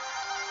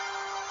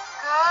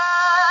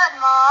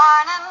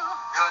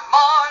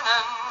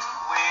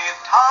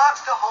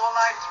all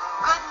night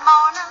through. Good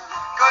morning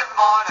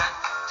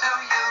to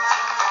you.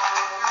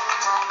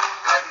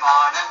 Good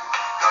morning,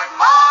 good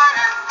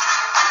morning.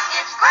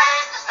 It's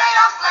great to stay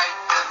up late.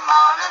 Good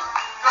morning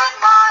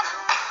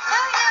to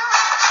you.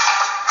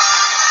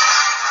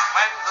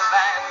 When the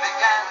band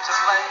began to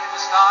play,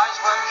 the stars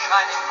were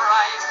shining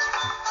bright.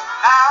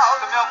 Now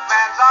the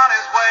milkman's on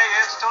his way.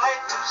 It's too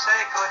late to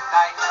say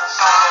goodnight.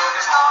 So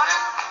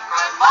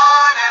good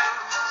morning,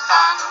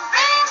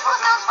 sunbeams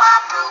will still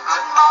smile through.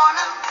 Good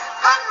morning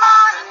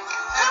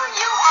to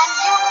you and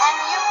you and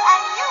you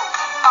and you.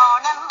 Good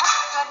morning.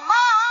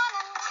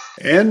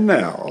 And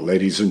now,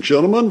 ladies and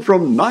gentlemen,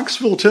 from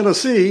Knoxville,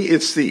 Tennessee,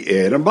 it's the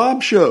Ed and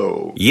Bob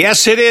Show.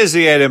 Yes, it is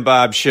the Ed and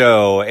Bob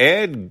Show.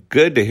 Ed,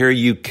 good to hear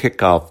you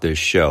kick off this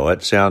show.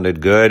 It sounded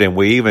good, and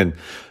we even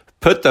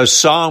put the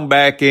song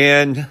back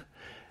in,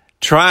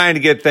 trying to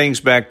get things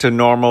back to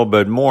normal,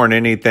 but more than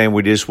anything,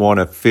 we just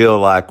want to feel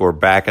like we're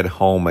back at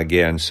home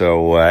again.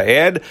 So,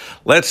 Ed,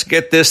 let's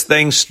get this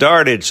thing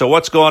started. So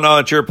what's going on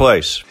at your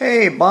place?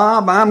 Hey,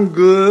 Bob, I'm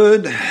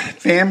good.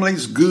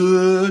 Family's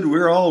good.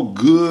 We're all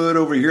good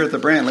over here at the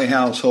Brantley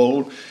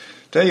household.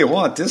 Tell you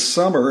what, this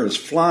summer is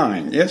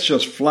flying. It's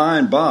just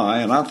flying by,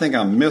 and I think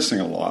I'm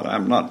missing a lot.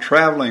 I'm not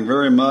traveling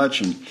very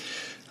much, and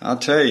I'll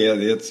tell you,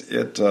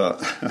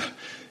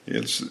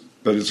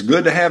 But it's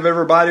good to have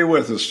everybody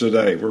with us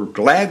today. We're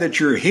glad that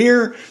you're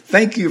here.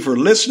 Thank you for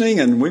listening,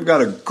 and we've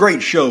got a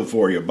great show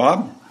for you,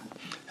 Bob.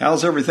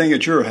 How's everything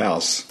at your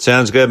house?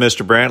 Sounds good,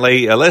 Mr.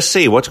 Brantley. Let's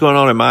see, what's going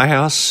on at my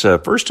house?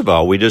 First of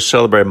all, we just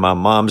celebrated my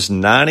mom's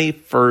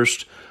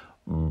 91st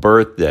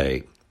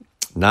birthday.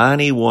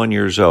 91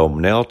 years old,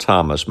 Nell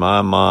Thomas,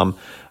 my mom,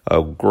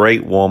 a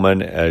great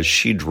woman.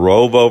 She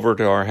drove over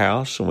to our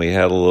house, and we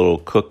had a little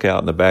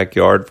cookout in the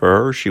backyard for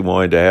her. She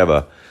wanted to have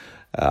a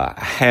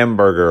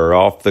hamburger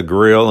off the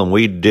grill, and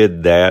we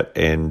did that,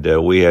 and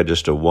we had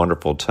just a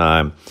wonderful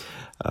time.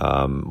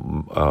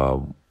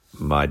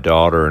 My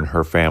daughter and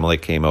her family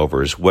came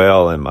over as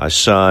well, and my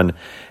son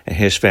and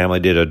his family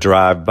did a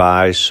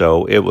drive-by,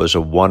 so it was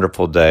a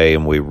wonderful day,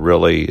 and we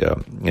really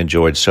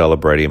enjoyed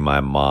celebrating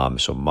my mom.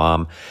 So,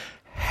 Mom,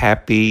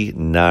 happy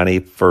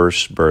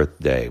 91st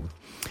birthday.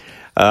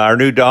 Our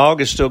new dog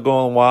is still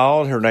going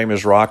wild. Her name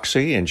is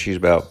Roxy, and she's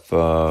about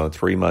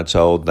 3 months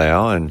old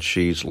now, and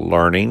she's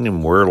learning,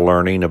 and we're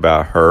learning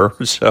about her,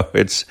 so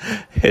it's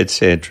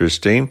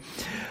interesting.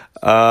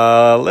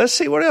 Let's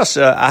see what else.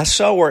 I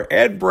saw where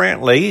Ed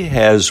Brantley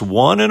has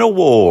won an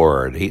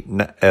award.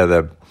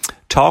 The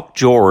Talk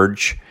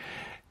George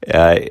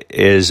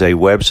is a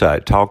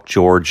website,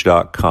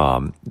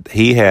 talkgeorge.com.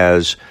 He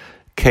has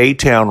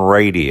K-Town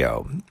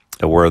Radio,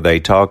 where they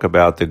talk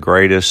about the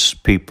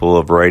greatest people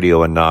of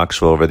radio in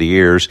Knoxville over the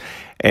years.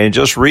 And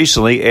just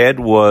recently, Ed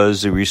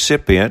was the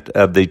recipient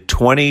of the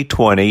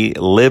 2020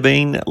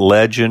 Living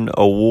Legend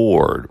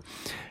Award.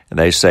 And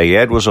they say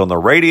Ed was on the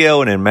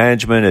radio and in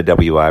management at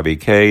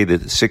WIVK, the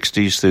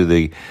 60s through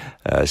the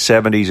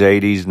 70s,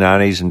 80s,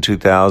 90s, and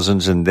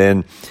 2000s. And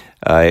then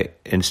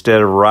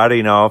instead of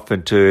riding off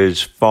into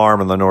his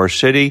farm in Lenore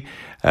City,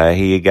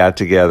 he got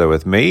together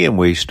with me, and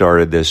we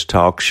started this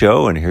talk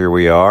show, and here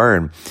we are.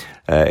 And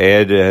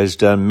Ed has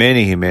done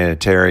many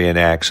humanitarian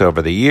acts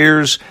over the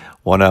years.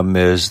 One of them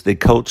is the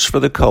Coats for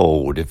the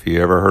Cold. If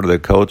you ever heard of the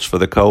Coats for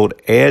the Cold,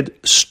 Ed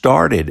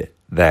started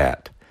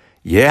that.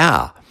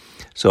 Yeah.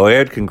 So,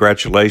 Ed,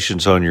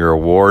 congratulations on your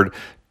award,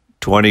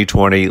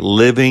 2020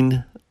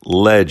 Living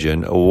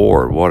Legend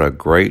Award. What a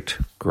great,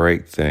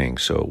 great thing.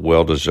 So,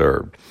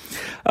 well-deserved.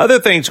 Other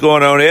things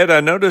going on, Ed, I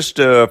noticed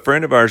a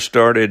friend of ours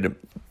started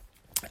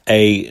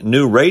a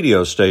new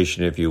radio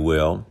station, if you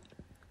will,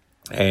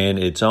 and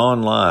it's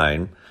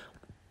online.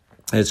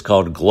 It's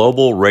called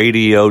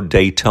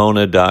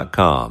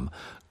globalradiodaytona.com.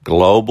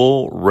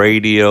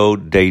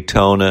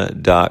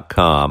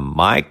 globalradiodaytona.com.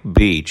 Mike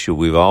Beach, who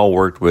we've all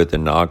worked with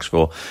in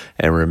Knoxville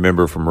and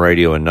remember from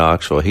radio in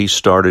Knoxville, he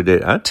started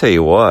it. I tell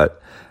you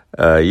what,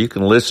 you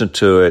can listen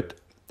to it,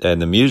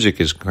 and the music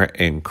is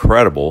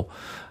incredible.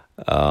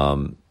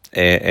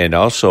 And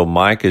also,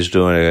 Mike is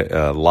doing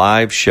a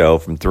live show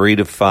from 3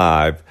 to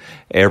 5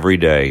 every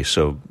day.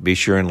 So be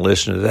sure and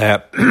listen to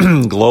that.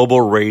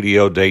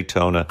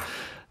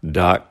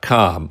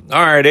 globalradiodaytona.com.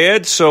 All right,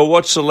 Ed, so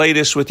what's the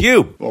latest with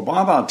you? Well,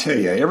 Bob, I'll tell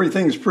you,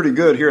 everything's pretty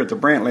good here at the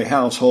Brantley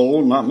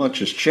household. Not much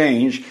has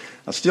changed.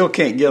 I still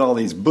can't get all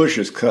these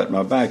bushes cut in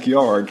my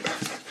backyard.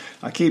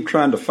 I keep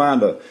trying to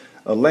find a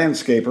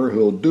landscaper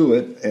who'll do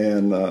it,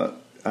 and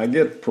I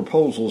get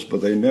proposals,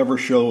 but they never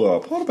show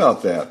up. What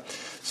about that?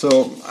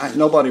 So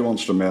nobody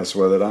wants to mess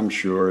with it. I'm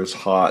sure it's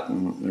hot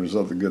and there's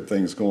other good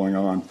things going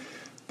on.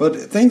 But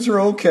things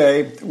are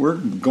okay. We're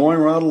going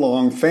right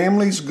along.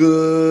 Family's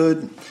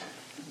good.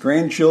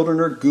 Grandchildren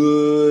are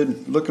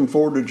good. Looking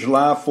forward to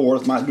July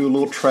 4th. Might do a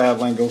little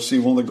traveling, go see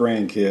one of the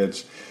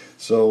grandkids.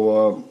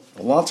 So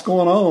lots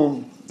going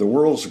on. The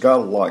world's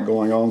got a lot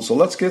going on, so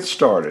let's get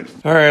started.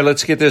 All right,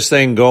 let's get this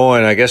thing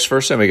going. I guess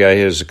first thing we got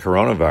here is the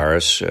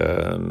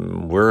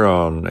coronavirus. We're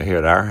on here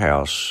at our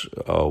house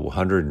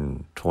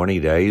 120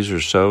 days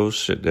or so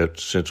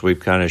since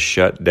we've kind of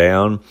shut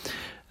down.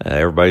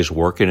 Everybody's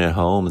working at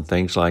home and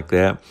things like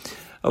that.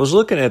 I was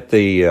looking at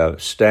the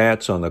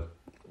stats on the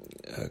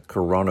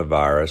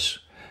coronavirus.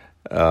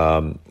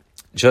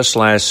 Just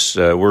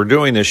we're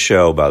doing this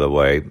show, by the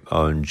way,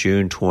 on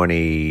June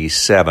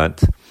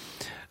 27th,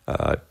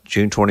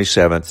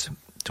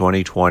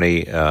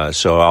 2020.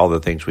 So all the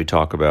things we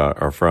talk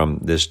about are from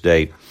this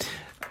date.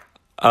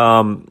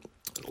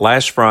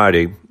 Last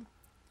Friday,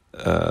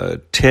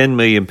 10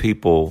 million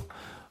people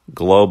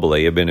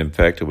globally have been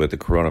infected with the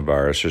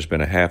coronavirus. There's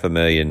been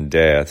 500,000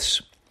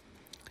 deaths.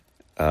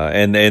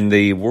 And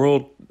the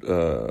World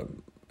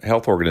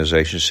Health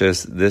Organization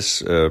says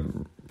this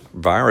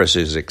virus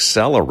is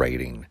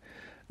accelerating,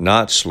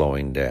 not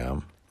slowing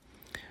down.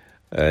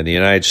 In the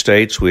United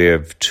States, we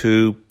have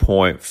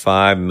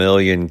 2.5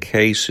 million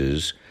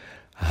cases,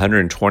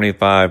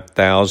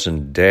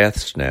 125,000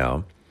 deaths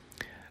now.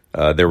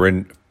 There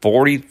were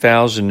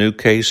 40,000 new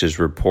cases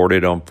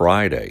reported on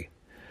Friday.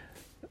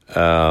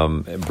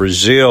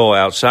 Brazil,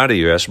 outside of the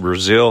U.S.,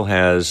 Brazil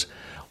has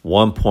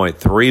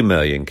 1.3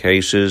 million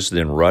cases.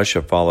 Then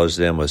Russia follows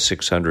them with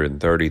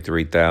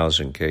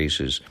 633,000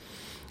 cases.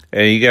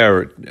 And you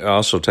got to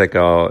also take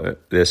all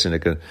this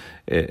into,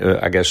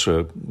 I guess,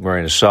 a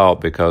grain of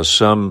salt, because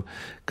some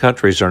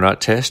countries are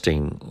not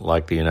testing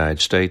like the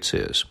United States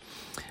is.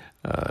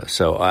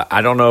 So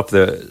I don't know if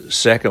the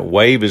second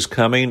wave is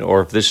coming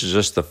or if this is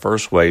just the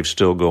first wave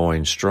still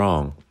going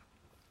strong.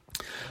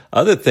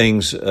 Other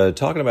things,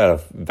 talking about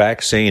a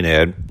vaccine,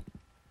 Ed,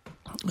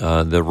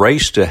 the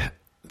race to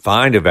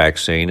find a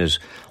vaccine is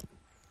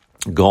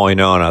going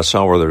on. I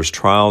saw where there's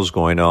trials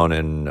going on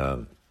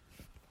in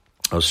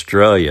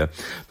Australia,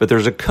 but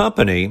there's a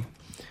company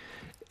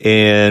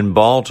in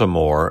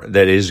Baltimore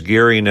that is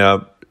gearing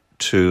up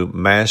to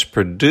mass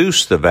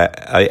produce a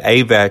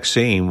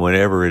vaccine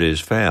whenever it is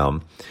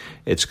found.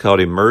 It's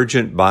called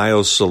Emergent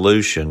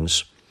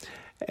Biosolutions,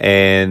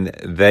 and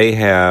they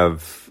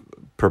have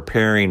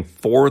preparing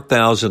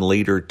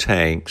 4,000-liter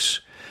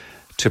tanks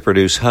to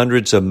produce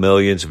hundreds of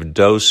millions of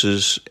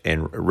doses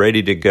and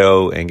ready to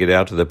go and get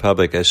out to the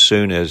public as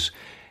soon as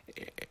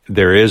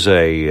there is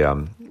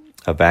a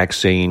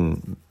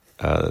vaccine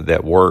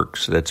that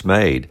works, that's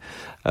made.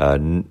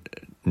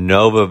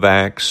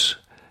 Novavax,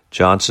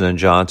 Johnson &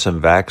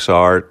 Johnson,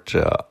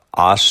 Vaxart,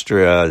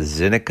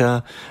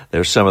 AstraZeneca,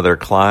 there's some of their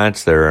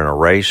clients. They're in a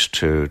race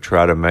to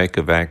try to make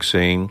a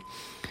vaccine.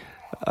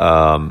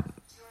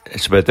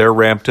 But they're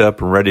ramped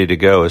up and ready to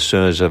go. As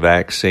soon as a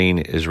vaccine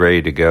is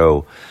ready to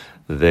go,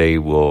 they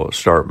will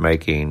start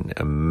making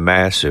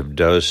massive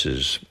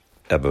doses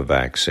of a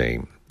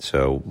vaccine.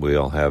 So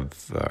we'll have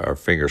our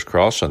fingers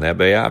crossed on that.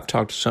 But yeah, I've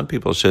talked to some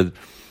people who said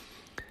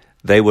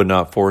they would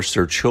not force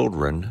their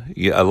children.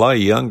 A lot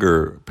of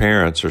younger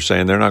parents are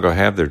saying they're not going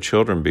to have their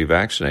children be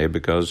vaccinated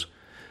because,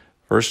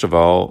 first of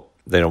all,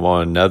 they don't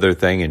want another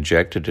thing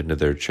injected into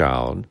their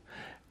child,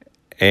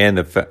 and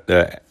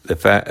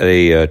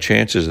the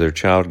chances of their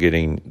child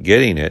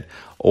getting it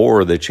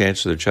or the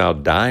chance of their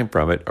child dying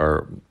from it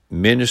are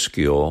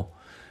minuscule,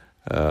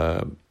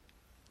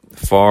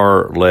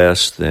 far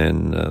less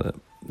than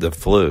the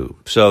flu.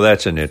 So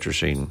that's an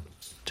interesting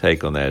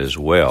take on that as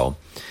well.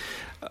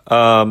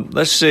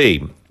 Let's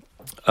see.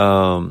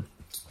 How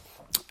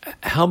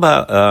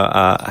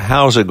about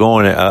how's it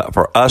going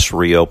for us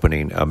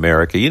reopening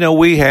America? You know,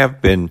 we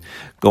have been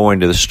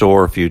going to the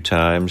store a few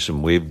times,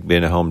 and we've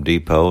been at Home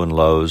Depot and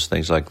Lowe's,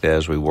 things like that,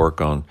 as we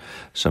work on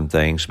some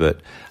things.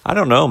 But I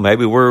don't know.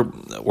 Maybe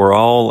we're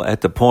all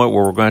at the point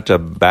where we're going to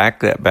have to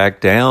back that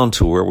back down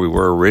to where we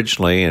were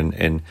originally,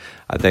 and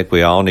I think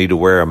we all need to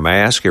wear a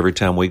mask every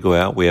time we go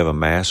out. We have a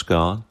mask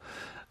on.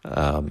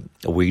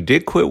 We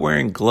did quit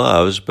wearing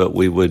gloves, but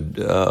we would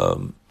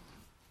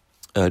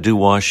do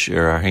wash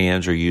our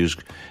hands or use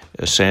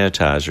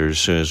sanitizer as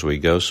soon as we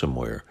go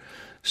somewhere.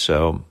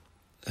 So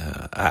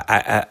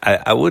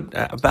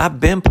I've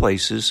been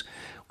places.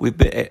 We've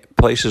been at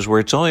places where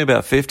it's only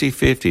about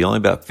 50-50, only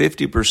about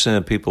 50%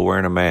 of people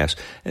wearing a mask.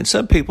 And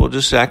some people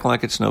just act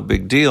like it's no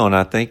big deal, and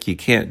I think you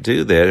can't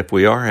do that if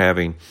we are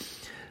having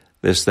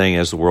this thing,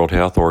 as the World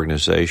Health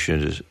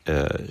Organization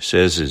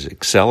says, is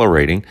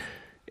accelerating.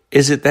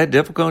 Is it that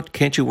difficult?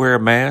 Can't you wear a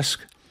mask?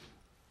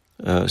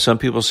 Some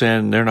people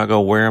saying they're not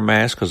going to wear a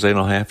mask because they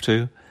don't have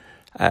to.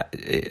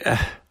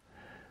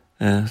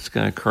 It's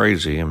kind of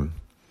crazy. And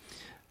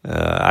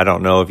I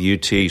don't know if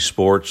UT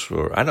sports,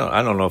 or I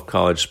don't know if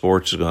college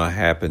sports is going to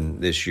happen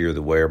this year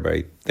the way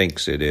everybody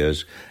thinks it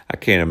is. I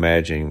can't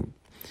imagine,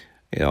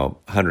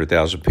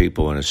 100,000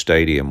 people in a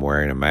stadium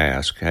wearing a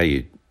mask. How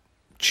you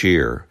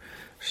cheer?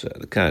 So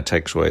it kind of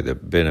takes away the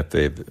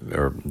benefit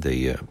or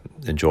the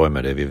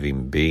enjoyment of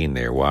even being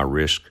there. Why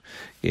risk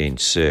getting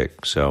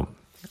sick? So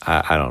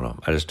I don't know.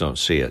 I just don't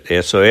see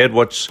it. So Ed,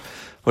 what's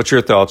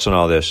your thoughts on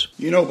all this?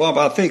 Bob,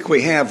 I think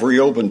we have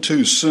reopened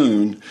too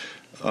soon.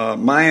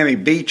 Miami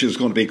Beach is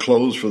going to be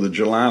closed for the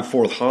July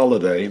 4th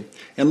holiday.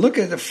 And look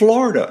at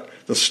Florida.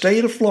 The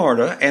state of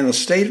Florida and the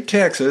state of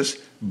Texas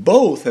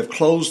both have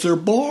closed their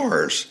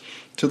bars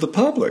to the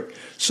public.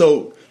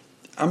 So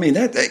I mean,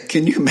 that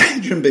can you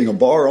imagine being a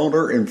bar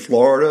owner in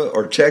Florida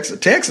or Texas?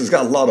 Texas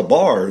got a lot of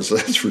bars,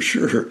 that's for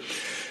sure.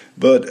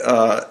 But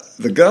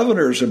the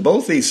governors in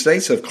both these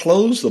states have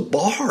closed the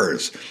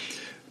bars.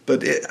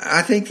 But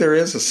I think there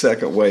is a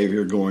second wave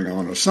here going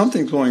on, or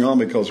something's going on,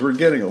 because we're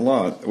getting a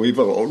lot. We've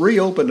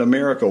reopened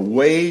America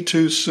way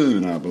too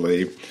soon, I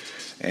believe,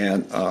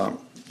 and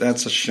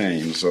that's a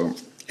shame. So,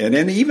 and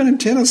then even in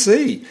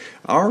Tennessee,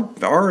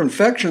 our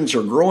infections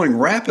are growing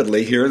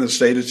rapidly here in the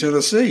state of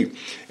Tennessee.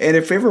 And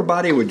if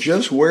everybody would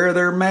just wear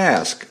their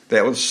mask,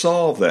 that would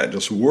solve that.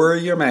 Just wear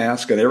your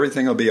mask, and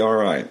everything will be all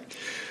right.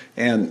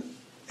 And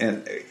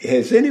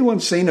has anyone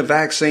seen a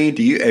vaccine?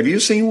 Have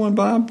you seen one,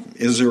 Bob?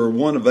 Is there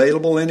one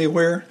available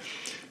anywhere?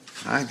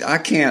 I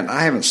can't.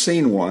 I haven't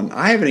seen one.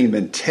 I haven't even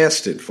been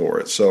tested for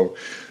it. So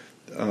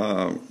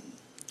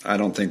I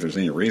don't think there's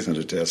any reason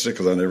to test it,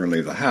 because I never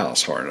leave the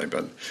house hardly.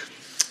 But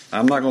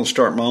I'm not going to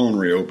start my own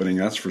reopening,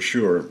 that's for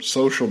sure.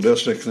 Social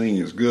distancing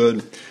is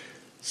good.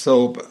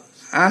 So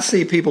I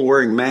see people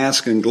wearing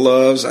masks and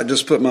gloves. I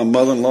just put my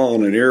mother-in-law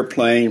on an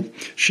airplane.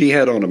 She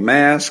had on a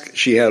mask.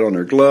 She had on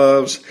her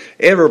gloves.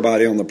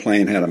 Everybody on the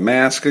plane had a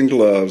mask and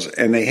gloves,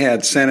 and they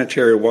had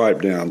sanitary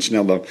wipe downs.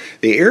 Now,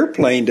 the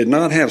airplane did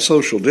not have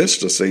social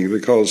distancing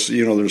because,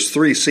 there's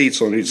 3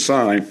 seats on each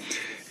side,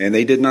 and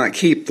they did not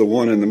keep the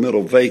one in the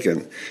middle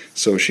vacant.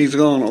 So she's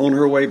gone on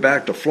her way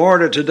back to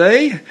Florida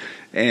today,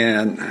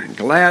 and I'm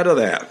glad of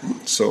that.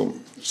 So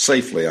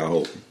safely, I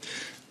hope.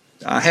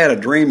 I had a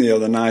dream the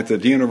other night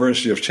that the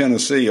University of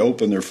Tennessee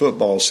opened their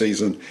football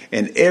season,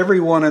 and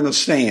everyone in the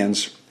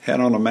stands had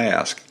on a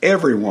mask.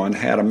 Everyone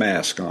had a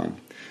mask on.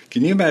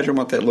 Can you imagine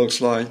what that looks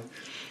like?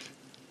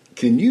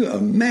 Can you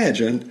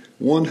imagine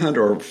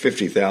 100 or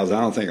 50,000?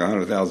 I don't think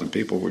 100,000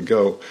 people would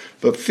go,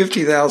 but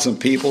 50,000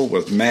 people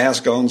with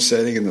masks on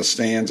sitting in the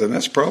stands, and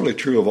that's probably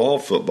true of all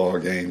football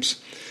games.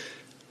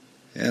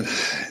 And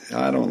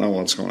I don't know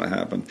what's going to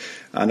happen.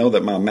 I know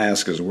that my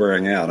mask is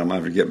wearing out. I'm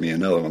going to have to get me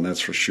another one, that's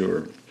for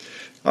sure.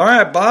 All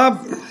right,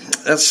 Bob,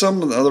 that's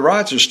some of the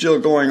riots are still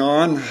going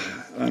on,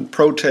 and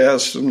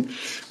protests and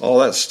all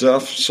that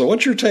stuff. So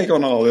what's your take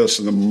on all this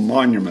and the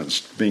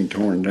monuments being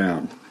torn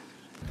down?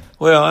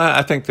 Well,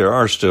 I think there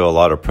are still a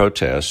lot of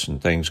protests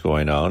and things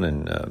going on,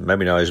 and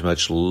maybe not as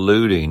much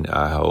looting,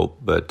 I hope,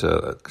 but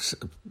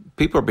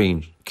people are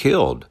being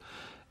killed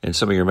in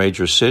some of your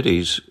major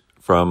cities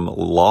from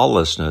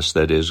lawlessness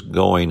that is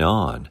going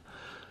on.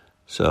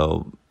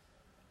 So,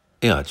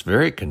 it's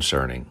very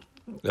concerning.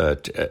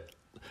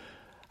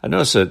 I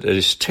noticed that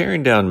this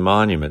tearing down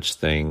monuments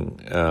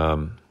thing,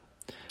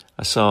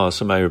 I saw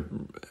somebody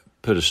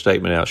put a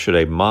statement out, should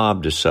a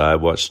mob decide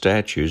what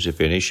statues,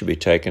 if any, should be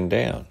taken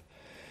down?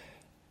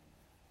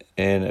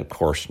 And of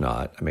course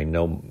not. I mean,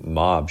 no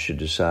mob should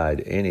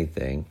decide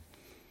anything.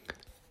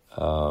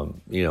 Now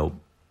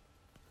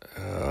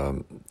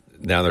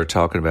they're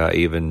talking about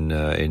even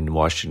in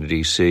Washington,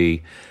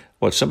 D.C.,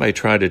 somebody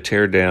tried to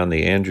tear down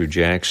the Andrew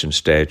Jackson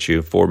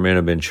statue. 4 men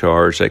have been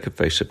charged. They could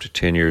face up to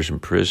 10 years in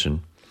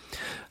prison.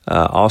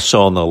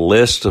 Also on the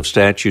list of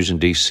statues in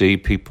D.C.,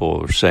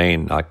 people are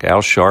saying, like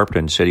Al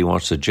Sharpton said he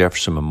wants the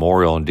Jefferson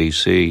Memorial in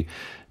D.C.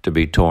 to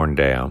be torn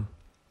down.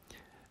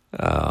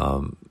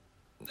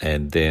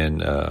 And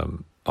then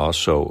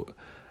also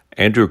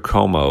Andrew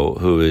Cuomo,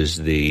 who is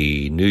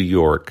the New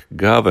York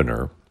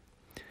governor,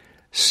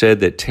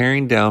 said that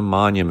tearing down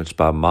monuments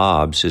by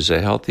mobs is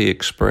a healthy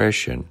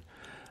expression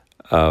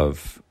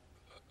of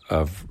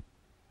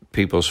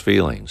people's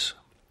feelings.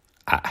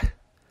 I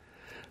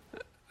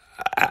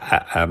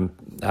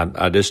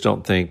just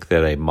don't think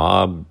that a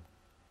mob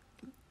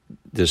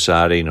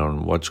deciding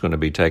on what's going to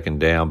be taken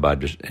down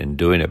and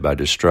doing it by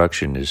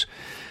destruction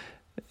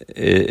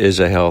is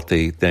a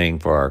healthy thing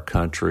for our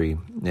country,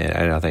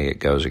 and I think it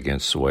goes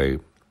against the way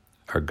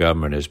our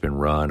government has been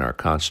run. Our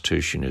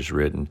Constitution is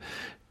written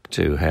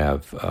to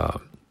have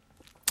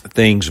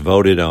things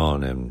voted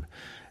on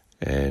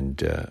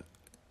and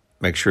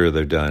make sure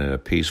they're done in a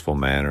peaceful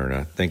manner. And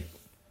I think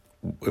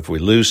if we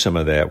lose some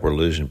of that, we're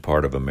losing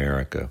part of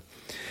America.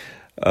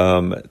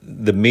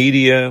 The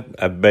media,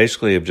 I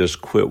basically have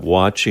just quit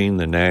watching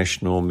the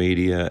national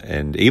media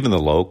and even the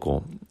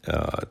local.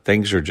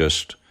 Things are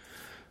just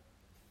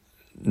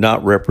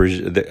not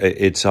represent.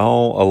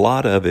 A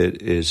lot of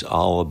it is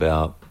all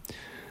about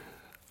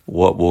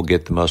what will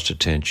get the most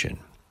attention.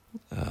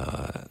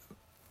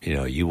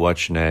 You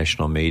watch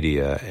national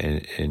media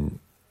and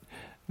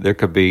there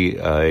could be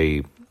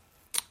a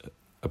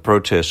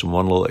protest in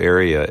one little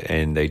area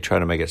and they try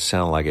to make it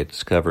sound like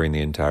it's covering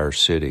the entire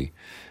city,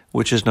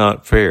 which is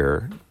not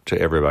fair to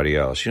everybody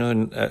else.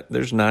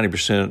 There's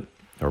 90%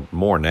 or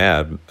more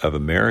now of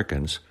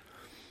Americans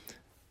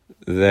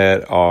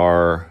that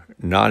are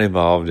not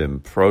involved in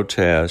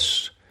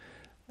protests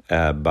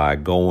by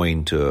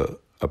going to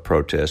a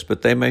protest,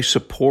 but they may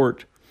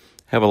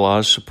have a lot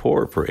of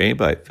support for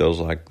anybody that feels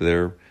like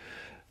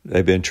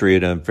they've been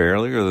treated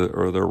unfairly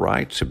or their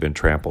rights have been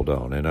trampled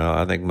on. And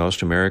I think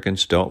most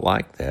Americans don't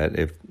like that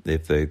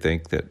if they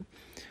think that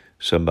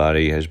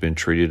somebody has been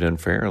treated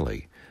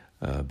unfairly.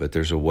 But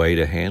there's a way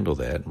to handle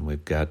that, and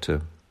we've got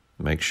to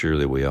make sure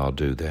that we all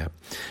do that.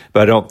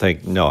 But I don't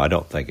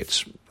think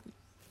it's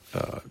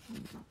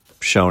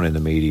shown in the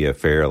media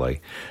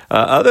fairly.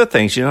 Other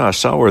things, I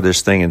saw where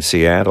this thing in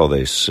Seattle,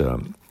 they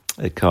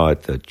call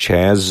it the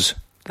CHAZ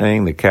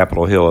thing, the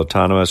Capitol Hill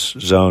Autonomous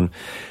Zone.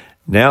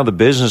 Now the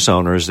business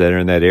owners that are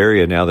in that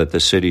area, now that the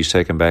city's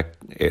taken back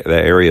that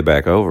area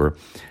back over,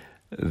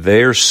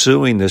 they're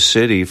suing the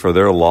city for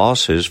their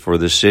losses for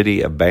the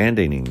city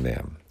abandoning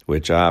them,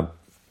 which I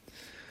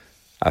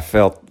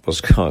felt was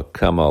going to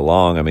come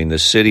along. I mean, the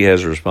city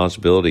has a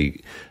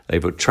responsibility.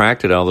 They've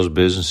attracted all those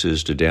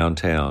businesses to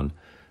downtown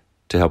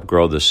to help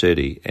grow the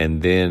city.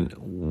 And then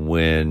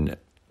when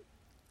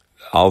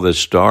all this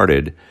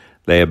started,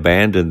 they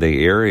abandoned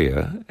the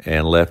area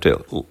and left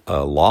it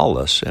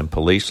lawless and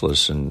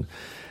policeless. And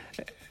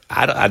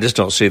I just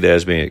don't see that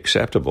as being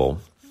acceptable.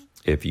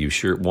 If you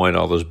sure want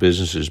all those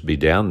businesses to be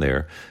down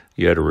there,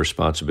 you had a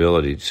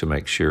responsibility to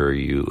make sure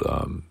you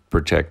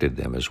protected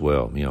them as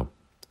well.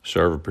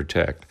 Serve and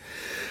protect.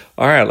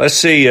 All right, let's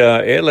see.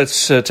 Ed,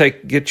 let's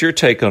get your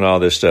take on all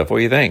this stuff. What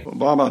do you think? Well,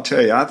 Bob, I'll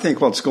tell you, I think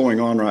what's going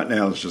on right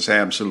now is just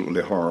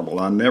absolutely horrible.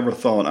 I never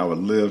thought I would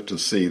live to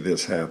see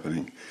this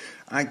happening.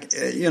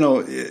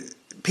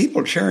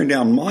 People tearing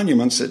down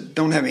monuments that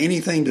don't have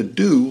anything to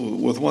do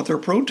with what they're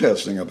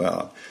protesting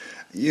about.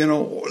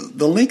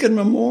 The Lincoln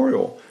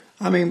Memorial.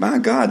 I mean, my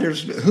God,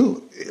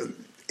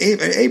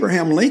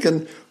 Abraham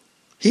Lincoln.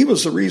 He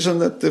was the reason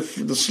that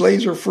the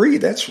slaves are free.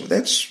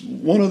 That's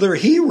one of their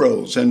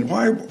heroes. And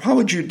why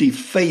would you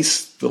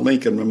deface the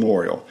Lincoln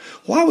Memorial?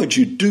 Why would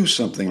you do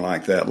something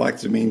like that, like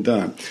it's being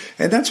done?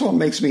 And that's what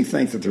makes me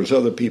think that there's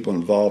other people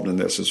involved in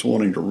this that's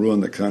wanting to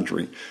ruin the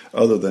country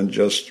other than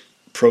just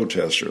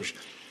protesters.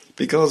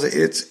 Because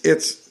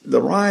it's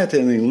the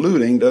rioting and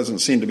looting doesn't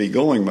seem to be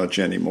going much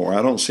anymore.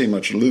 I don't see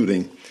much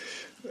looting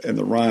in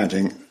the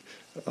rioting.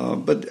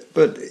 But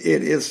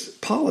it is,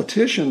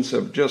 politicians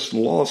have just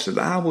lost it.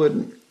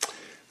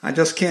 I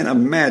just can't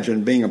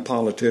imagine being a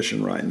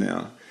politician right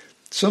now.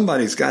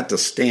 Somebody's got to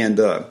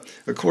stand up.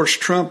 Of course,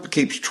 Trump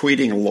keeps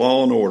tweeting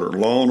law and order,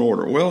 law and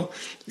order. Well,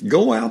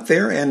 go out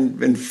there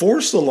and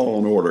enforce the law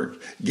and order.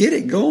 Get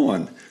it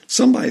going.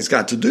 Somebody's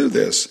got to do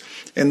this.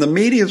 And the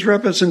media's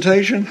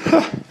representation,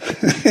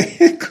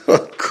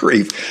 good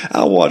grief.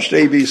 I watched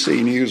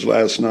ABC News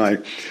last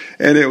night,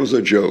 and it was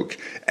a joke.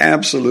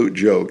 Absolute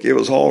joke. It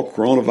was all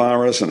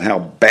coronavirus and how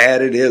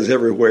bad it is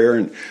everywhere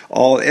and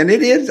all. And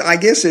it is, I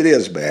guess it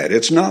is bad.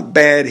 It's not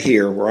bad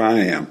here where I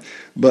am,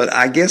 but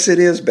I guess it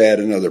is bad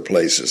in other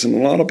places. And a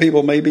lot of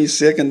people may be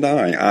sick and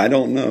dying. I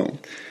don't know.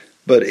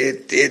 But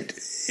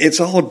it's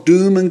all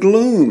doom and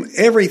gloom.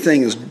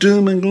 Everything is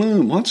doom and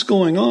gloom. What's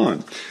going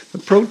on? The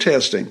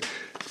protesting.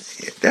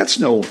 That's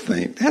no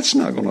thing. That's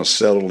not going to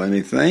settle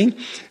anything.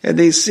 And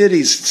these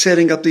cities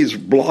setting up these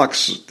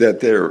blocks that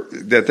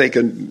they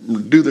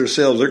can do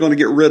themselves. They're going to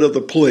get rid of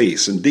the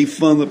police and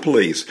defund the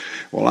police.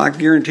 Well, I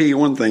guarantee you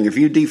one thing: if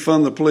you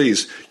defund the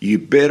police, you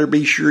better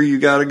be sure you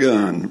got a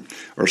gun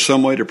or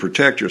some way to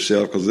protect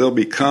yourself, because they'll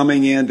be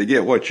coming in to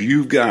get what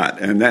you've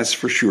got, and that's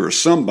for sure.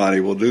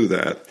 Somebody will do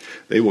that.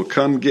 They will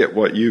come get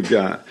what you've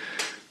got.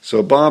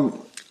 So, Bob,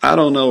 I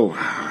don't know.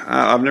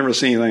 I've never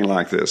seen anything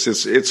like this.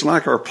 It's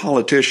like our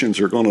politicians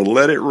are going to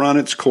let it run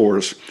its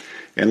course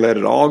and let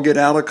it all get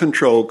out of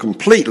control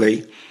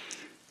completely,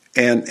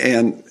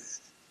 and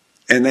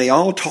they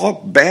all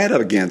talk bad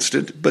against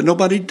it, but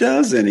nobody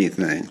does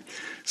anything.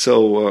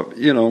 So, I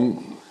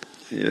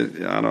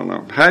don't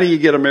know. How do you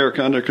get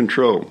America under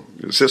control?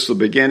 Is this the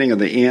beginning of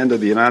the end of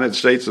the United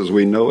States as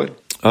we know it?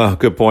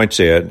 Good points,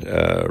 Ed.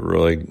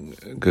 Really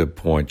good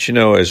points.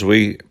 As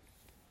the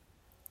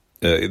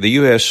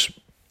U.S.,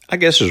 I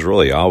guess, is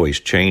really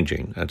always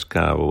changing. That's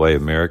kind of the way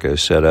America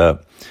is set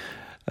up.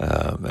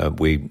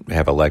 We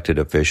have elected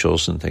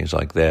officials and things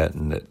like that,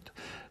 and that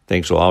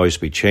things will always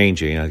be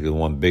changing. I think the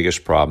one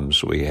biggest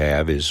problems we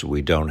have is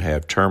we don't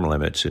have term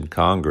limits in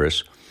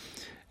Congress,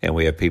 and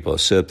we have people that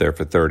sit there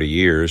for 30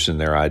 years, and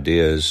their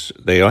ideas,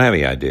 they don't have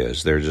any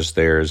ideas. They're just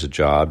there as a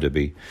job to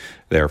be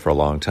there for a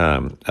long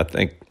time. I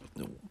think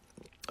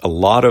a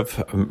lot of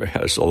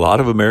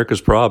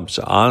America's problems,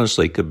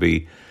 honestly, could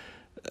be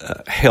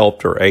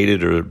helped or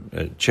aided or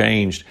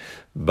changed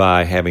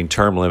by having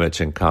term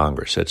limits in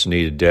Congress. That's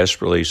needed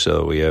desperately,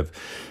 so we have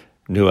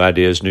new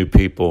ideas, new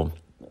people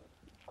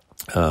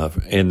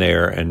in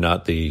there, and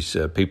not these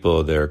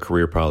people that are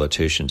career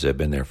politicians that have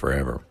been there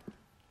forever.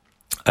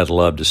 I'd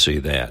love to see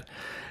that.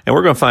 And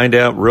we're going to find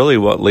out really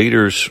what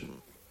leaders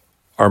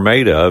are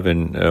made of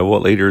and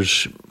what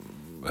leaders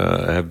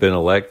have been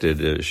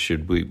elected.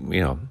 Should we,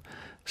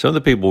 some of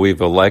the people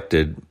we've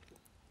elected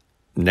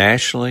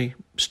nationally,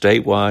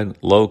 statewide,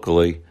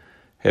 locally,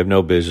 have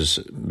no business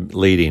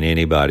leading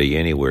anybody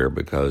anywhere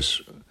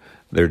because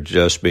they're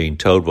just being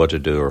told what to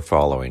do or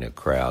following a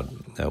crowd.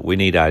 We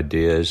need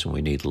ideas and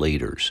we need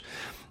leaders.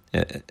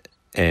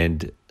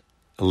 And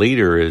a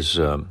leader is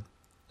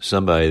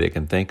somebody that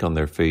can think on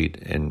their feet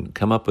and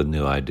come up with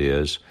new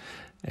ideas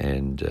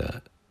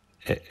and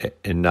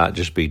not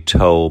just be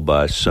told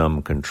by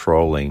some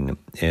controlling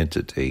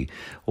entity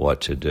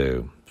what to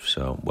do.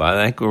 So, well,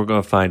 I think we're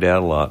going to find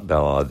out a lot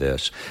about all of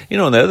this. You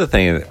know, and the other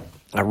thing,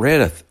 I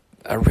read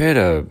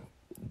a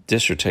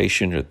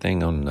dissertation or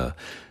thing on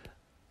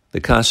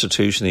the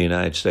Constitution of the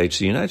United States.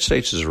 The United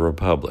States is a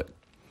republic,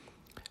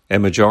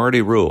 and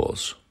majority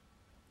rules,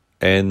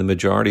 and the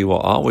majority will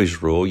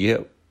always rule.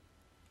 Yet,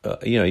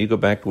 you go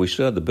back, we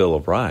still have the Bill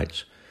of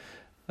Rights.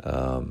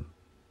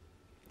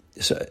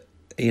 So,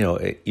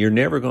 you're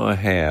never going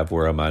to have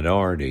where a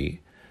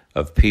minority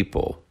of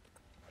people,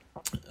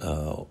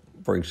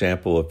 for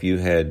example, if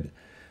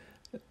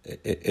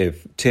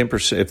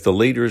 10%, if the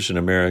leaders in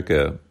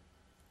America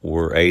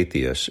were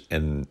atheists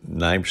and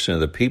 9% of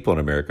the people in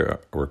America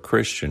were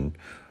Christian,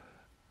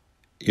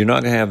 you're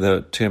not going to have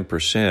the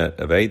 10%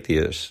 of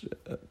atheists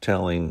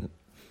telling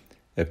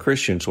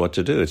Christians what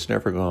to do. It's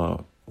never going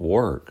to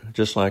work.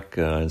 Just like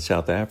in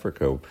South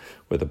Africa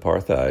with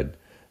apartheid,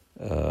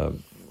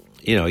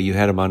 you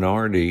had a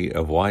minority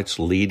of whites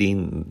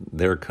leading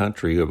their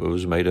country. It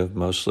was made of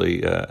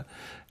mostly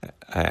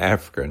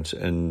Africans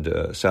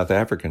and South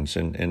Africans,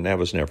 and that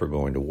was never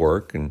going to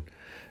work, and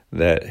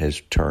that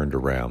has turned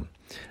around.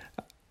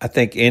 I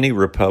think any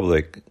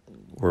republic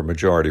where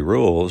majority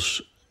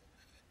rules,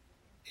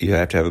 you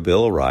have to have a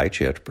Bill of Rights.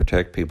 You have to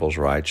protect people's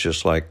rights,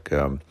 just like,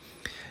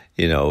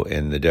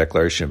 in the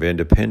Declaration of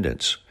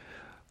Independence,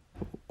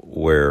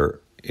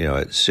 where,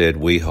 it said,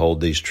 we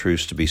hold these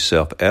truths to be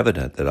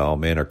self-evident, that all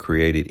men are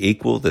created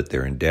equal, that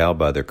they're endowed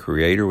by their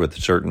Creator with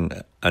certain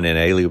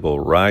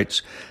unalienable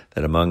rights,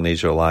 that among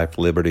these are life,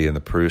 liberty, and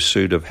the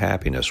pursuit of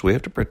happiness. We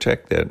have to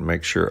protect that and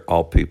make sure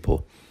all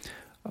people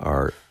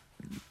are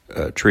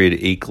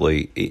treated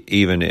equally,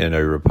 even in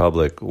a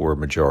republic where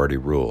majority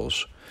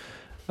rules.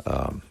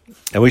 And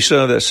we still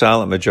have that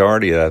silent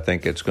majority. I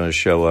think it's going to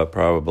show up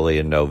probably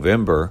in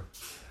November,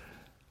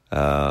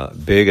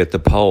 big at the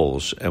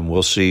polls, and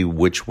we'll see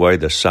which way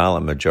the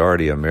silent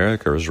majority of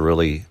America is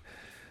really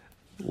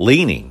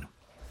leaning.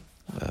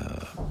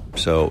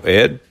 So,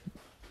 Ed,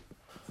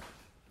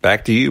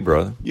 back to you,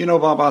 brother.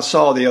 Bob, I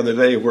saw the other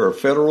day where a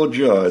federal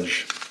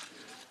judge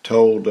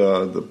told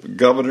the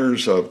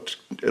governors of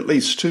at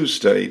least 2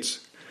 states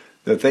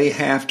that they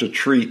have to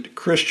treat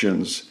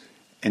Christians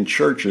and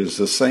churches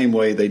the same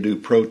way they do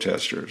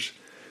protesters,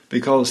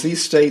 because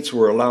these states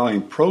were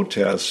allowing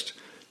protests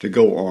to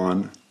go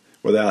on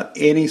without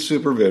any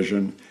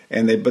supervision,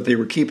 but they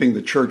were keeping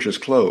the churches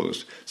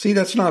closed. See,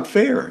 that's not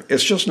fair.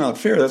 It's just not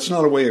fair. That's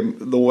not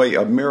the way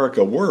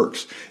America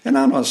works. And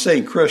I'm not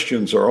saying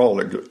Christians are all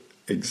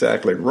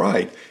exactly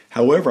right.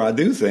 However, I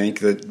do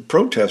think that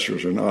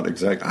protesters are not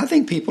exact. I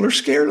think people are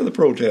scared of the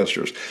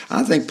protesters.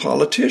 I think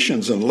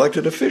politicians and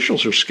elected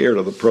officials are scared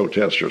of the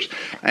protesters.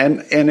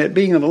 And it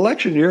being an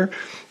election year,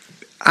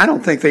 I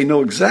don't think they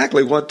know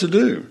exactly what to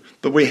do.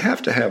 But we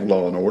have to have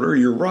law and order.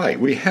 You're right.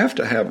 We have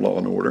to have law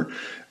and order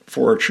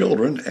for our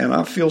children. And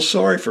I feel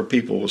sorry for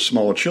people with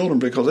small children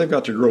because they've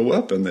got to grow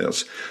up in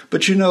this.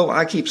 But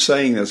I keep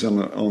saying this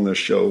on this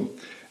show.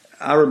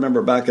 I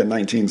remember back in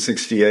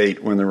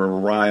 1968 when there were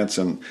riots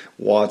in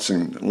Watts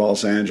and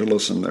Los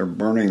Angeles, and they're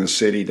burning the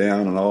city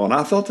down and all. And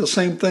I thought the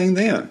same thing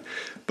then.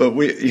 But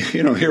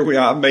here we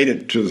are. I made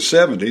it to the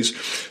 70s,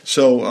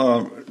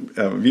 so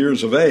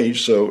years of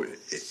age. So,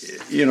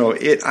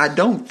 I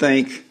don't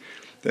think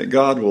that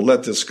God will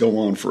let this go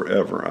on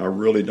forever. I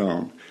really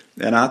don't.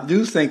 And I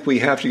do think we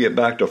have to get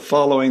back to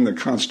following the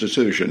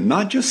Constitution,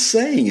 not just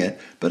saying it,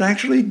 but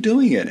actually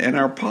doing it. And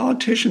our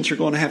politicians are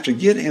going to have to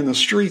get in the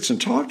streets and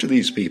talk to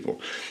these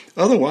people.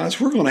 Otherwise,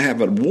 we're going to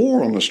have a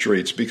war on the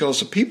streets, because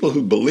the people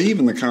who believe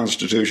in the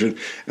Constitution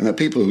and the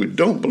people who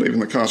don't believe in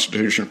the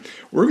Constitution,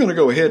 we're going to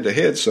go head to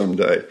head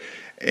someday.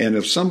 And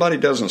if somebody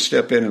doesn't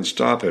step in and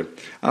stop it,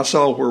 I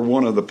saw where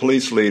one of the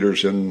police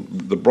leaders in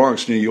the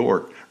Bronx, New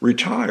York,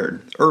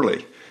 retired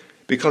early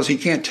because he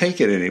can't take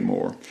it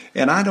anymore.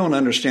 And I don't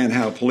understand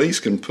how police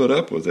can put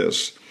up with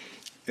this,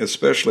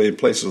 especially in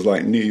places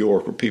like New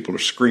York where people are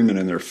screaming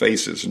in their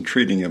faces and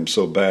treating them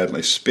so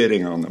badly,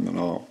 spitting on them and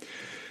all.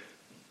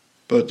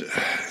 But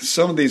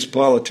some of these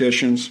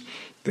politicians,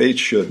 they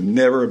should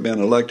never have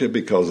been elected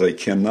because they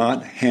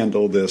cannot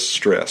handle this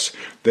stress.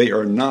 They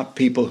are not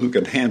people who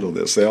can handle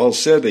this. They all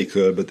said they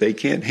could, but they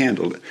can't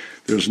handle it.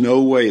 There's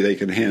no way they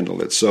can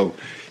handle it. So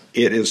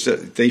it is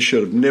that they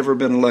should have never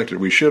been elected.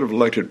 We should have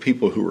elected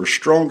people who were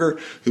stronger,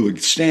 who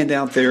would stand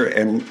out there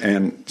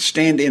and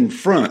stand in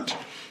front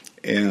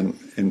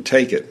and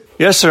take it.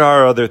 Yes, there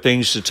are other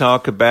things to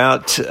talk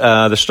about.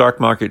 The Stock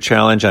Market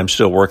Challenge, I'm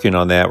still working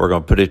on that. We're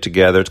going to put it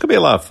together. It's going to be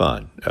a lot of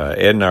fun. Ed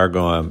and I are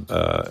going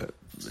to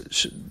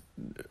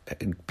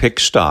pick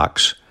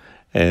stocks,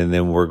 and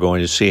then we're going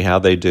to see how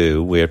they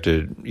do.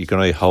 You can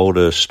only hold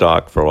a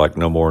stock for like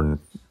no more than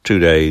 2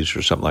 days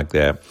or something like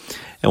that.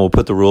 And we'll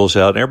put the rules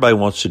out, and everybody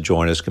who wants to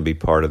join us can be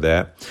part of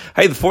that.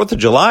 Hey, the 4th of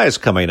July is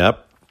coming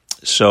up,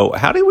 so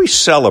how do we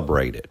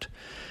celebrate it?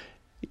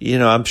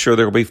 I'm sure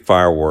there will be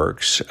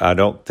fireworks. I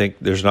don't think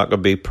there's not going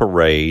to be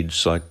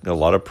parades. Like a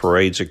lot of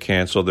parades are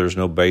canceled. There's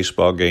no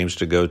baseball games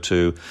to go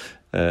to,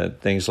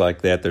 things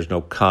like that. There's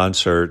no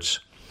concerts.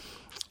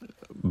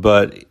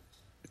 But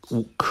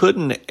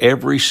couldn't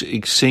every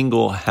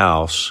single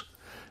house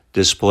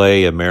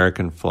display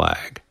American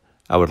flag.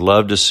 I would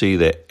love to see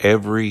that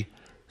every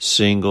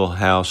single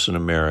house in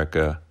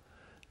America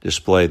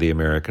display the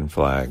American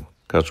flag,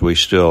 because we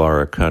still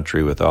are a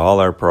country with all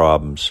our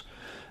problems.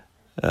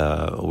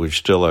 We're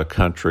still a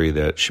country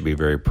that should be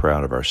very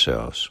proud of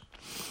ourselves.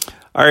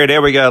 All right,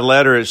 there we got a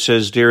letter. It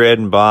says, Dear Ed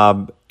and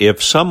Bob,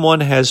 if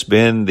someone has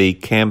been the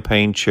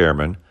campaign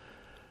chairman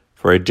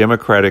for a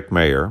Democratic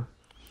mayor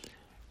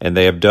and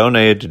they have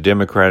donated to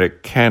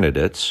Democratic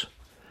candidates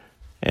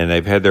and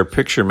they've had their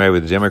picture made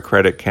with a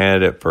Democratic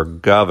candidate for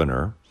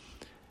governor,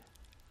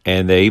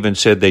 and they even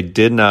said they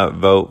did not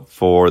vote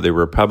for the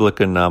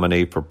Republican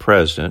nominee for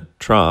president,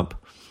 Trump,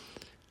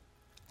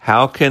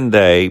 how can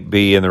they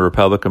be in the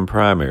Republican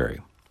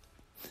primary?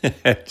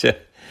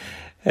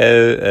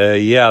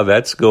 Yeah,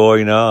 that's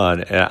going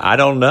on. I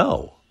don't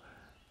know.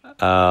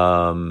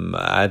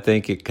 I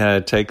think it kind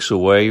of takes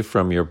away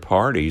from your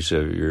parties.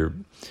 If you're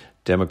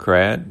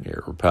Democrat,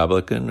 you're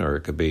Republican, or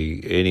it could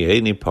be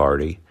any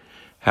party.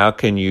 How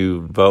can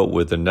you vote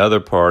with another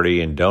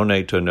party and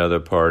donate to another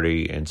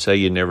party and say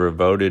you never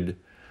voted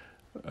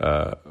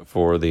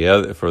for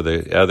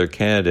the other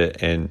candidate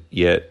and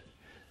yet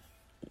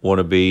want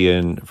to be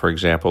in, for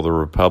example, the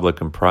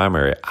Republican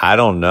primary? I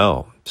don't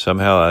know.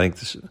 Somehow I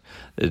think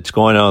it's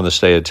going on in the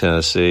state of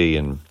Tennessee,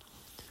 and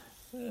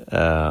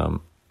I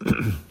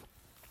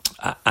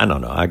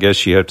don't know. I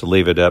guess you have to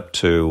leave it up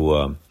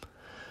to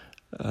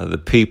the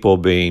people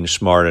being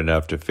smart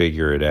enough to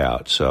figure it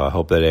out. So I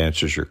hope that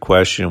answers your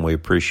question. We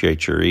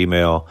appreciate your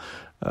email,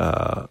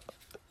 and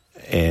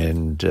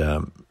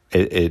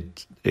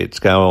it's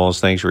kind of one of those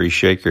things where you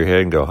shake your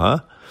head and go, huh?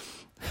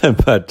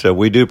 But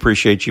we do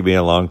appreciate you being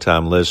a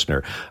long-time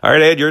listener. All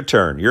right, Ed, your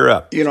turn. You're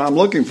up. I'm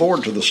looking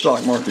forward to the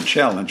stock market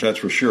challenge, that's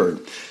for sure.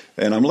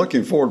 And I'm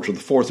looking forward to the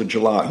 4th of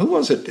July. Who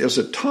was it? Is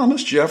it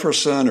Thomas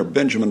Jefferson or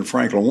Benjamin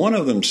Franklin? One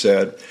of them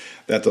said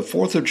that the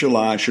 4th of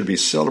July should be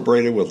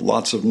celebrated with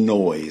lots of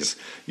noise,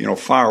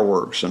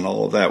 fireworks and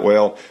all of that.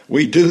 Well,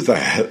 we do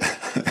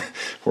that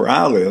where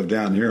I live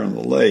down here on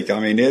the lake. I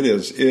mean,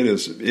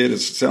 it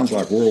sounds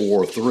like World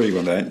War III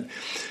when that.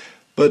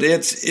 But I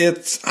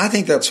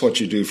think that's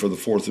what you do for the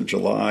 4th of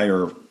July,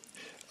 or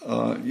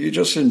you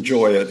just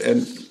enjoy it.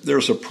 And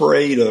there's a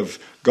parade of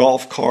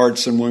golf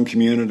carts in one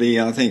community.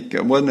 I think,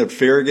 wasn't it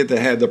Farragut that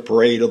had the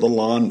parade of the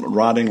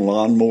riding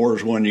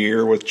lawnmowers one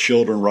year with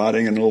children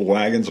riding in little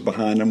wagons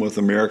behind them with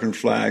American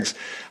flags?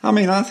 I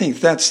mean, I think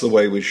that's the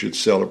way we should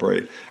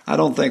celebrate. I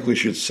don't think we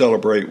should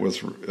celebrate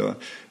with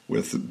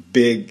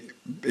big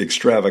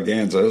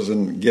extravaganzas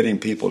and getting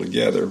people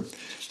together.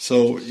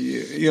 So,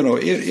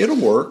 it'll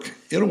work.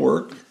 It'll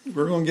work.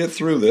 We're going to get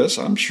through this.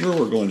 I'm sure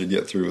we're going to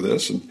get through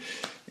this.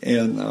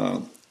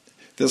 And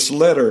this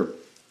letter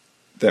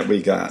that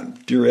we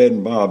got, Dear Ed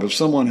and Bob, if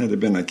someone had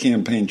been a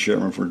campaign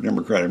chairman for a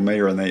Democratic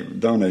mayor and they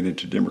donated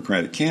to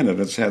Democratic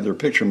candidates, had their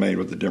picture made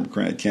with the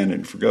Democratic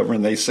candidate for governor,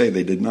 and they say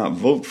they did not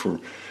vote for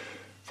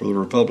the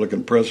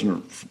Republican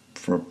president,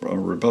 for a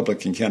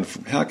Republican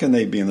candidate, how can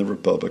they be in the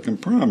Republican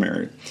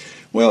primary?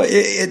 Well,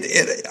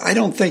 I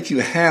don't think you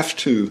have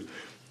to.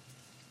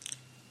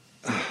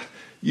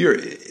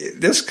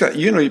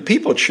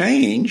 People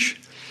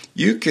change.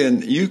 You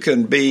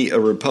can be a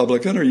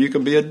Republican or you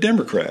can be a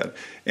Democrat.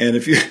 And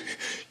if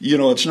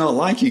it's not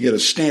like you get a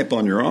stamp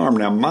on your arm.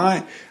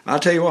 Now, I'll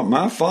tell you what,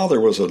 my father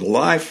was a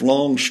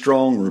lifelong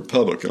strong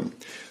Republican,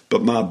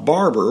 but my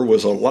barber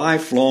was a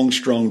lifelong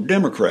strong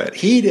Democrat.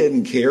 He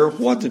didn't care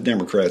what the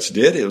Democrats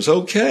did. It was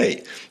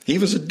okay. He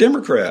was a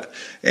Democrat.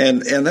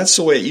 And that's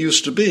the way it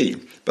used to be.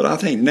 But I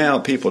think now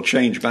people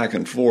change back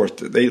and forth.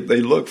 They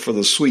look for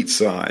the sweet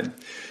side.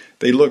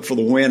 They look for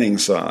the winning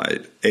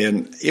side.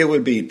 And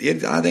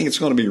I think it's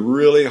going to be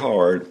really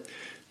hard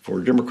for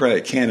a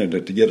Democratic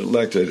candidate to get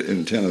elected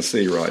in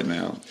Tennessee right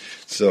now.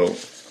 So,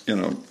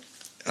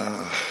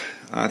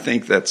 I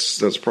think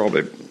that's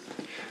probably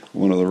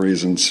one of the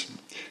reasons.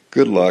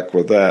 Good luck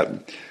with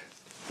that.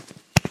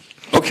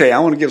 Okay, I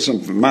want to give some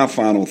of my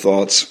final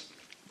thoughts.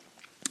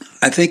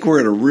 I think we're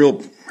at a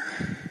real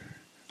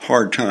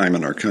hard time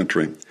in our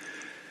country.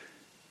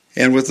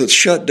 And with the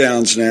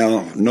shutdowns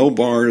now, no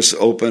bars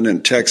open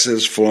in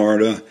Texas,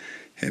 Florida,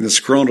 and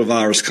this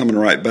coronavirus coming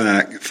right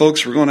back,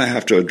 folks, we're going to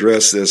have to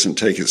address this and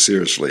take it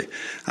seriously.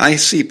 I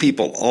see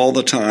people all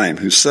the time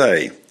who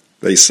say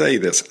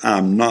this,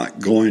 I'm not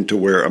going to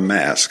wear a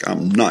mask.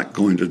 I'm not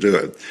going to do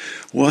it.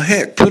 Well,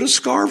 heck, put a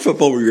scarf up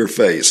over your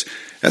face.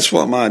 That's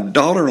what my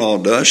daughter-in-law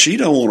does. She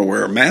don't want to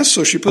wear a mask,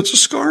 so she puts a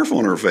scarf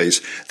on her face.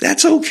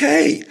 That's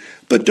okay.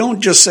 But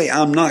don't just say,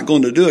 I'm not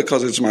going to do it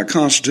because it's my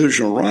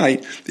constitutional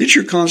right. It's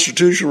your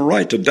constitutional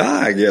right to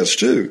die, I guess,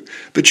 too.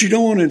 But you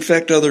don't want to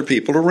infect other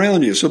people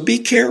around you. So be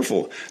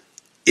careful.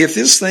 If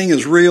this thing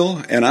is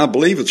real, and I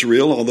believe it's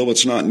real, although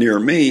it's not near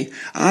me,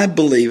 I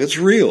believe it's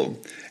real.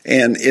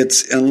 And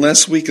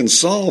unless we can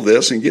solve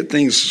this and get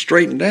things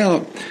straightened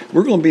out,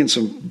 we're going to be in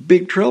some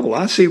big trouble.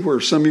 I see where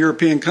some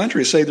European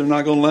countries say they're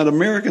not going to let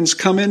Americans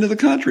come into the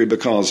country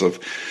because of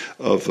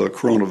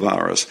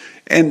coronavirus.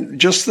 And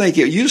just think,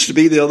 it used to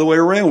be the other way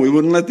around. We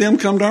wouldn't let them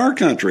come to our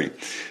country.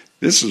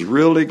 This is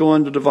really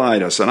going to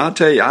divide us. And I'll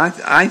tell you,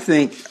 I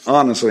think,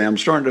 honestly, I'm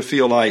starting to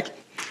feel like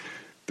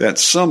that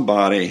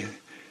somebody,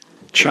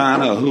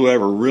 China,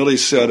 whoever, really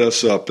set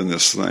us up in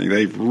this thing.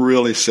 They've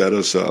really set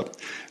us up.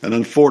 And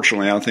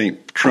unfortunately, I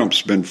think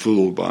Trump's been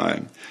fooled by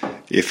it.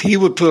 If he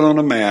would put on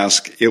a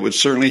mask, it would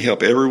certainly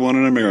help everyone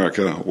in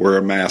America wear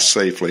a mask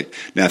safely.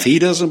 Now, if he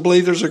doesn't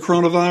believe there's a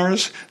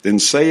coronavirus, then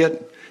say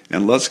it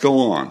and let's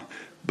go on.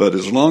 But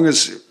as long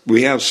as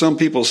we have some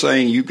people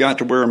saying you've got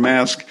to wear a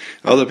mask,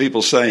 other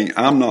people saying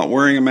I'm not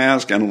wearing a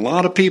mask, and a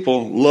lot of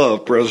people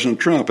love President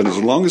Trump. And as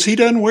long as he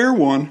doesn't wear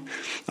one,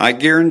 I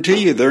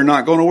guarantee you they're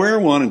not going to wear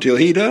one until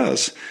he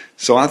does.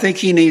 So I think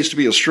he needs to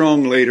be a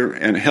strong leader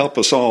and help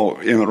us all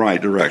in the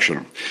right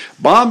direction.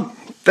 Bob,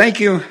 thank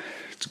you.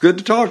 It's good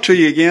to talk to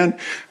you again.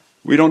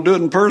 We don't do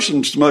it in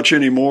person so much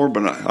anymore,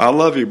 but I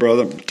love you,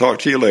 brother. Talk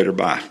to you later.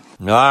 Bye.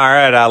 All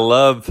right, I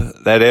love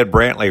that Ed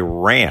Brantley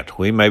rant.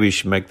 We maybe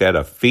should make that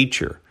a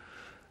feature.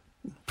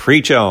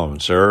 Preach on,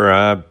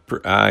 sir.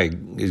 I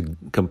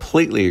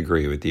completely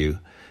agree with you.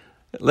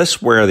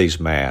 Let's wear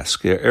these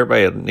masks.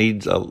 Everybody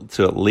needs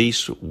to at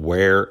least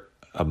wear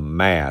a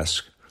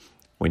mask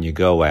when you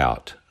go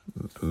out.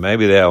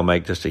 Maybe that'll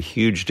make just a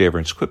huge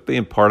difference. Quit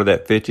being part of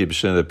that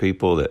 50% of the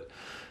people that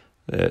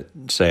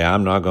say,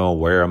 I'm not going to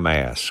wear a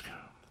mask.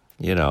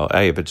 You know,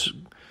 hey,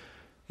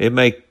 it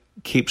may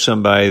keep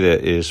somebody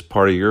that is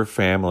part of your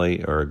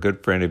family or a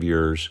good friend of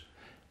yours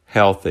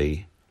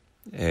healthy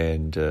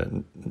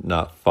and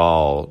not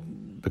fall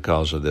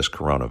because of this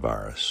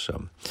coronavirus.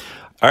 So,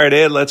 all right,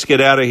 Ed, let's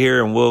get out of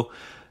here, and we'll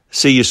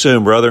see you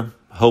soon, brother.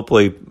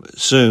 Hopefully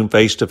soon,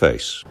 face to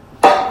face.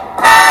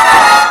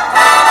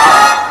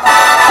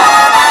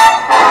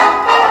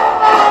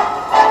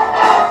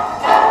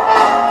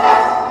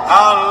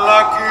 How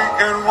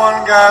lucky can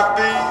one guy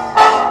be?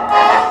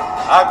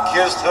 I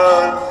kissed her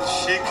and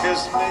she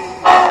kissed me.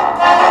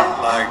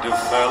 Like the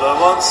fella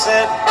once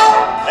said,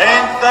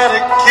 ain't that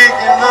a kick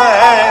in the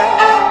head?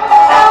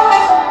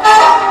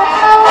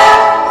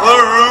 The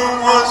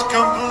room was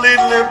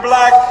completely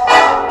black.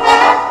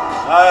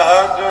 I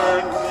hugged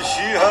her and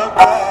she hugged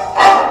back.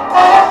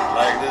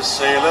 Like the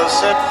sailor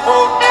said,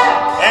 quote,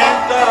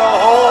 ain't that a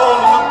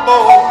hole in the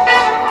boat?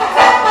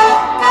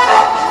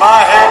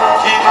 My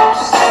head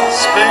keeps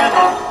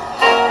spinning.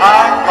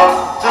 I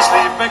go to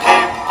sleep and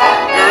keep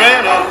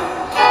grinning.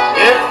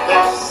 If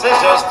this is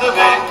just the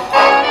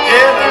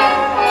beginning,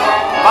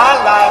 my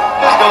life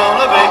is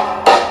gonna be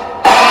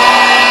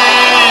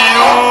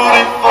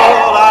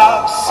beautiful.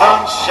 I've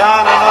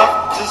sunshine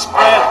enough to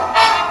spread.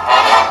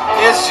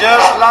 It's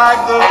just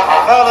like the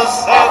fella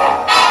said.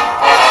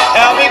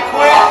 Tell me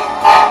quick,